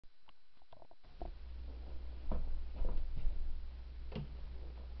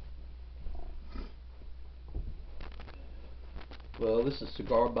Well, this is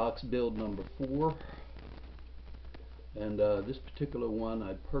cigar box build number 4, and this particular one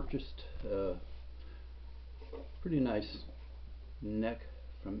I purchased a pretty nice neck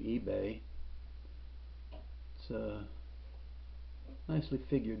from eBay. It's a nicely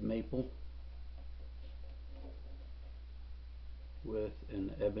figured maple with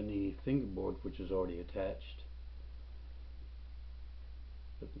an ebony fingerboard which is already attached.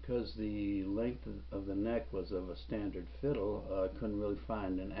 But because the length of the neck was of a standard fiddle, I couldn't really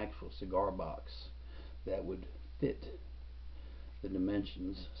find an actual cigar box that would fit the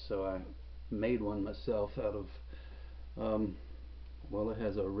dimensions, so I made one myself out of, well, it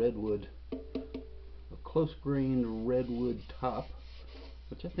has a redwood, a close grained redwood top,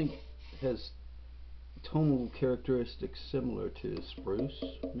 which I think has tonal characteristics similar to spruce,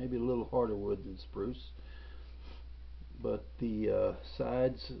 maybe a little harder wood than spruce. But the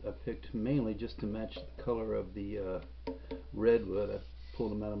sides I picked mainly just to match the color of the redwood. I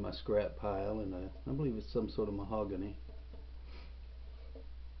pulled them out of my scrap pile, and I believe it's some sort of mahogany.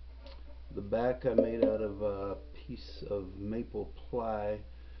 The back I made out of a piece of maple ply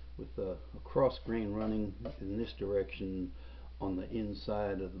with a cross grain running in this direction on the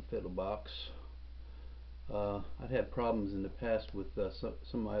inside of the fiddle box. I'd had problems in the past with some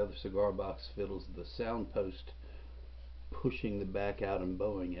of my other cigar box fiddles, the sound post pushing the back out and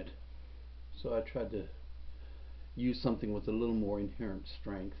bowing it. So I tried to use something with a little more inherent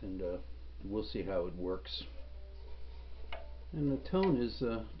strength, and we'll see how it works. And the tone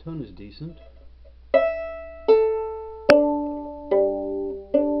is decent.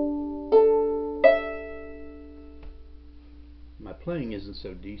 My playing isn't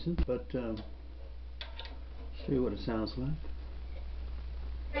so decent, but show you what it sounds like.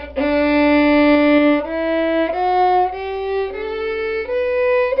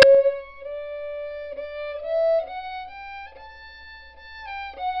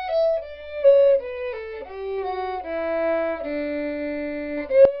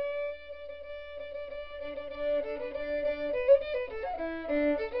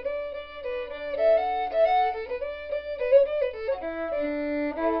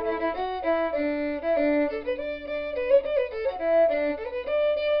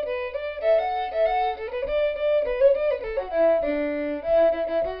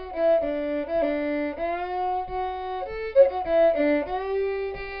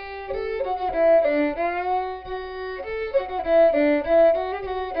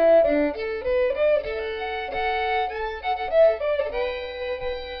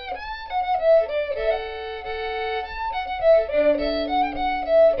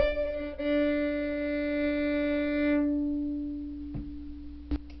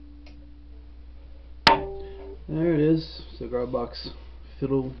 There it is, cigar box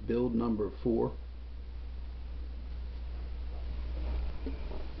fiddle build number 4.